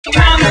Come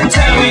and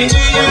tell me, do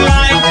you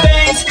like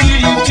bass? Do you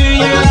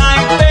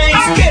like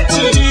bass? Get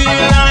to do you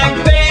like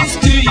bass?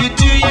 Do you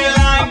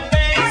like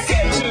bass?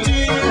 Get to do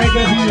you like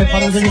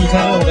bass?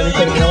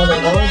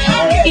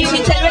 Y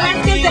Michelle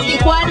Velázquez de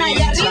Tijuana,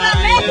 y arriba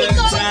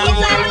México, y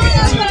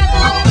saludos para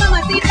todas las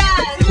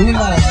mamacitas.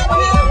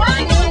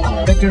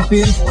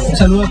 Bakersfield, un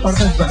saludo de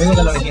parte de sus amigos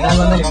de la original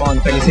Banda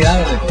Limon.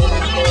 Felicidades.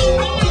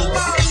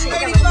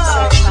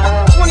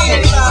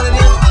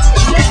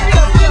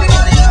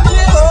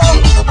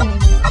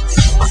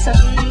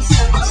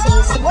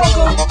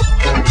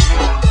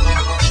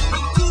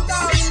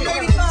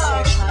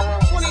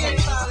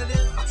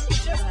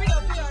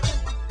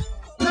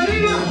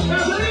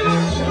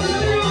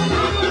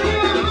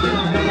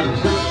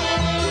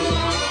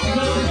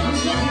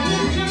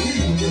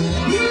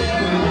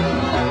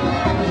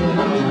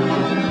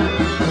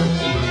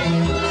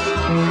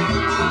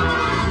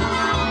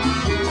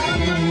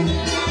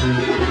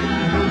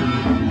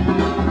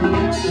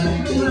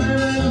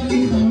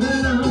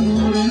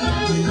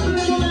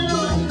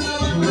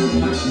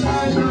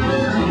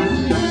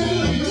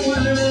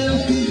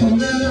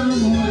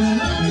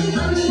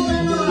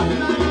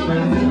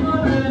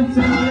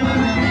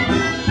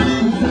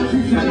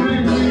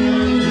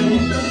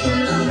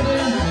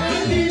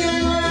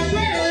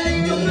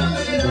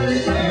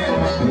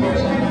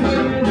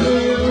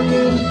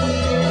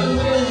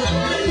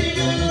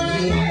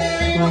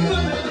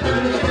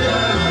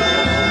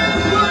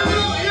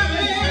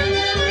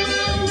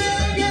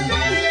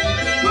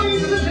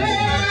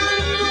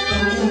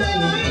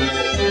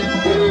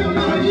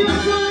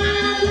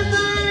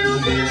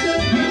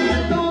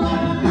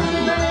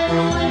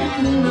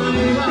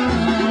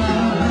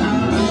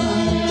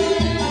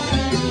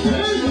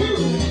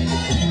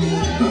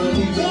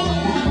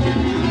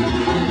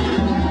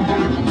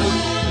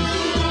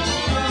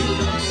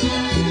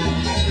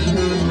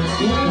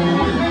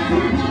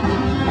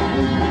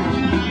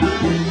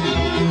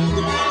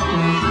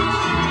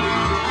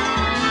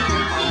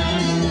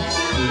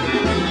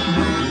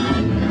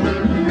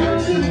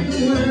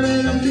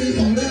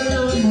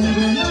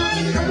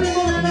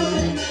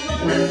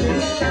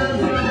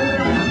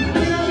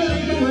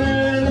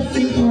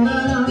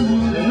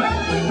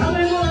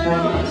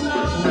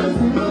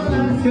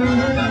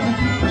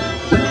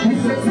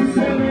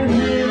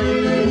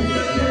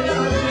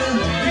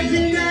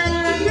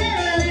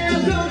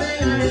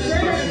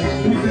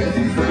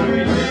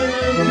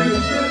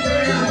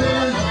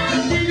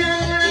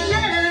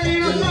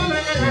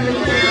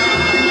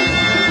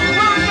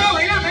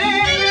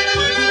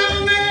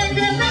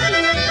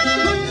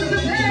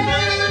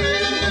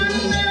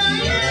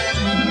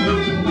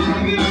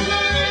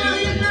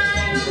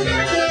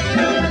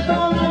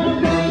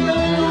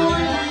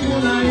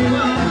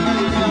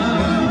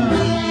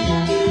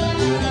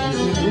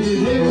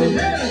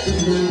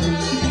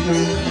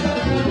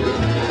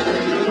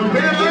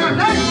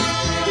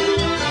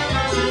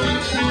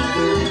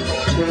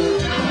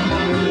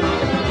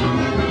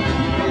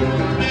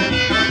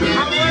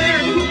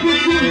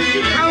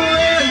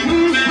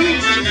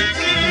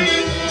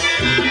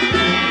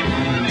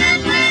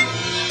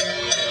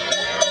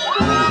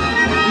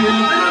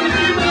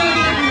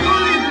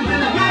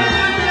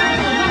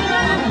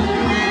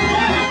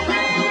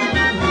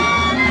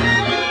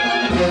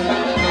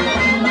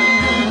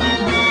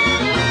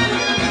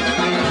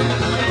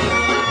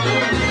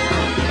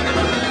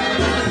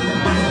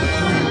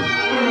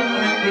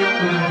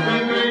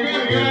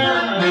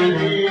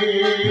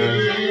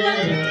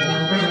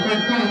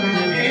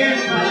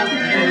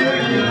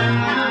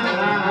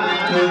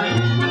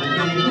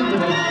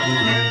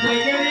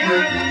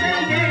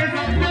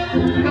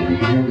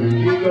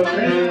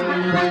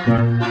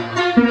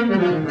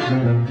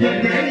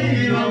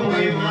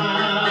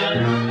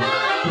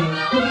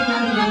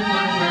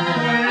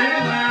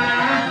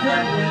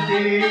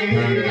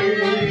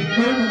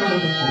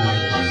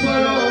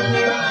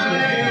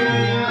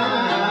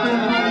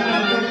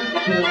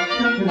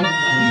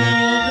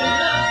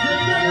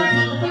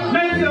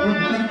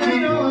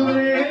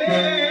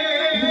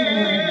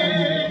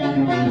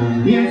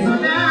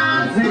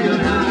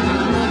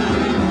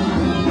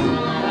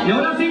 Y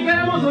ahora sí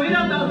queremos oír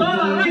a toda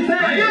la raíz.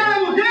 ¡Ayúdame,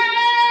 mujeres!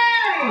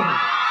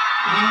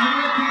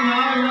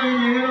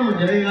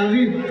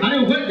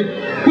 ¡Ánimo fuerte!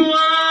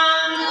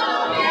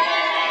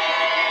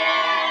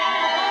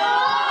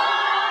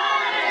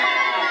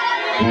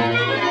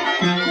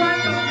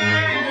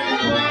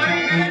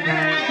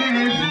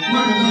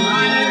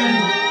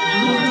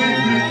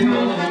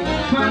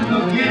 Cuando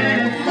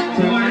quieres,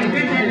 por el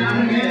que te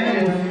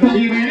largues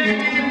y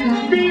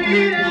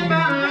vivir en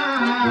paz.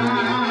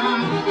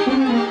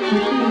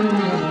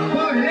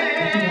 Por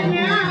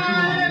leña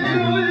de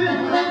luz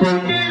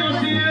que no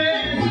sirve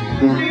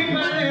ni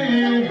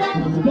vale.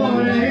 Por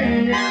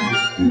leña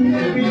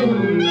de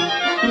luz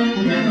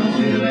que no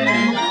sirve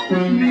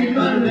ni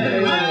vale.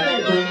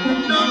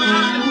 No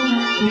más,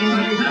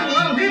 Organizado,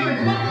 no sirve.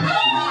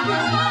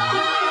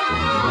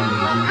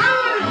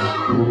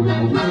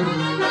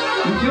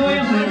 ¿Qué voy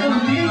a hacer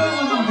contigo,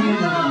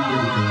 mamacita?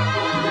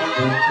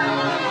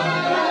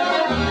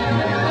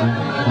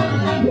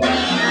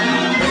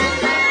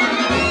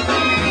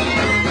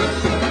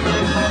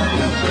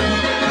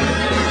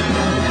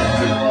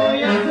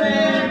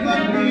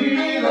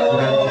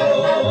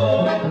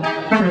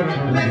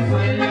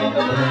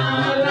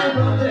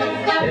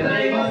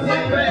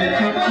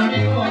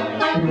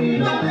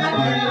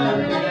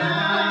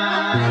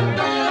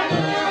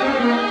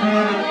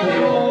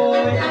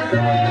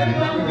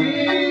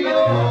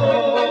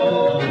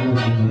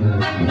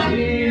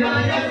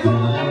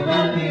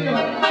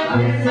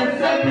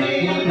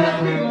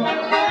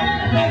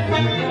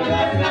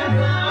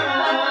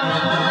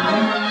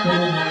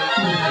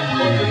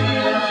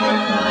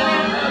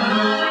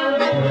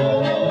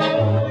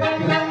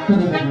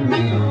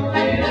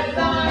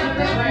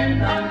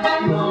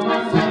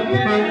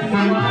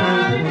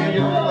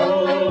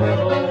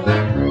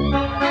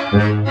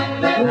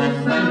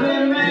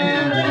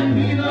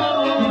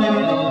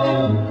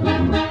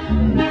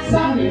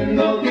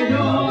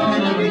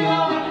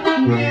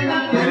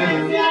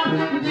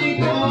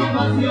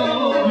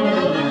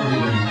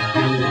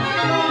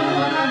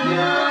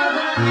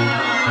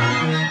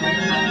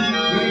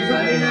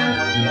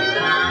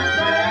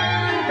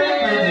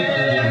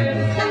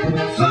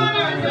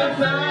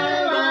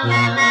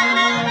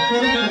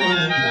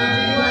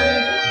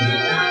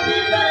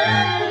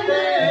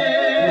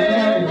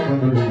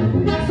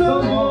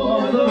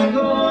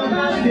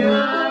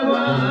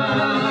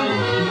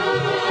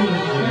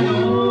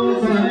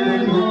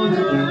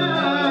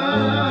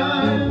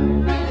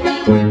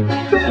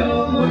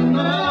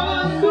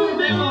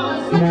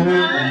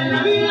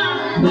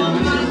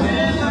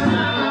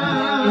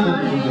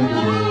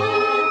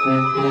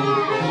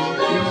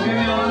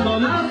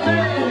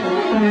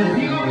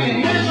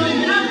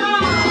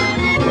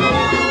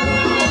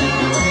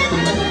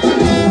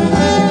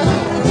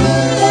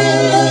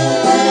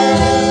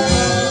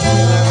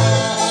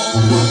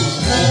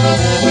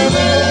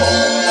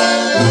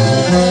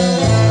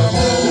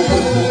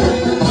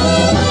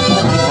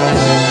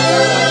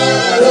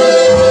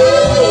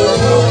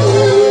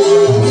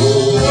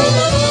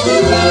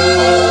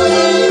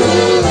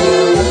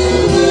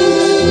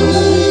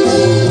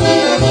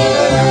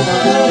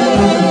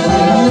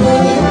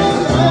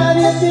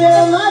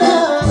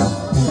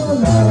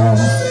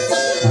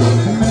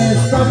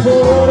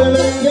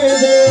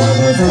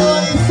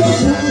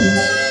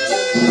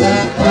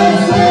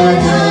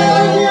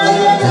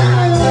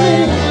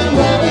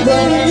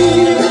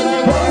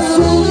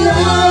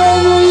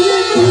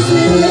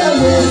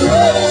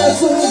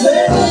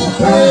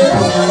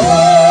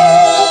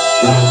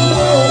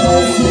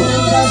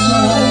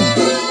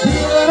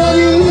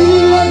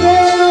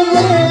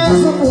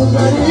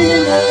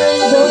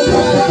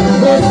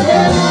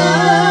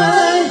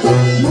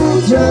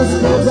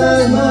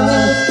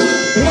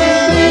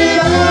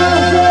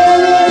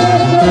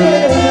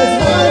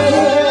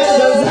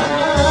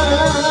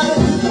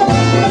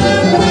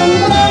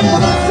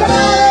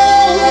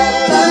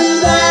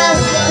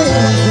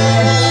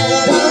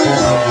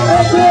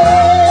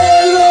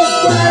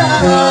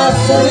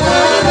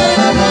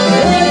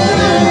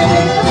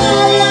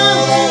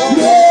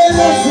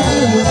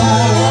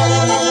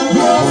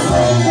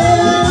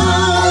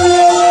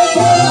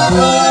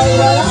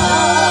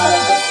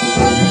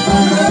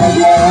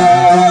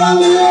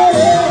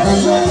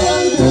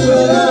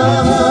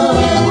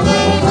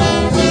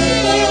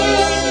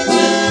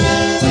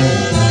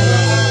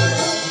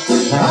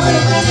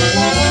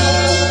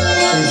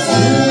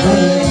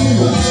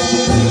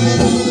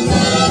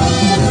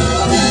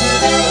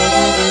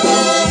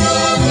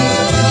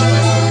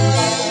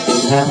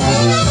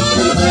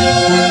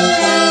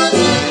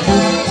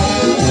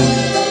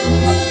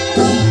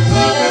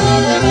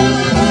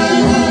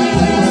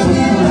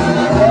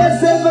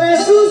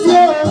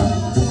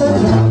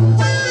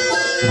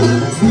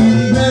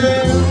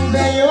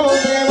 Simplemente yo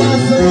te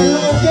vas a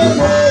lo que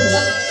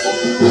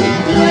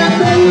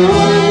voy.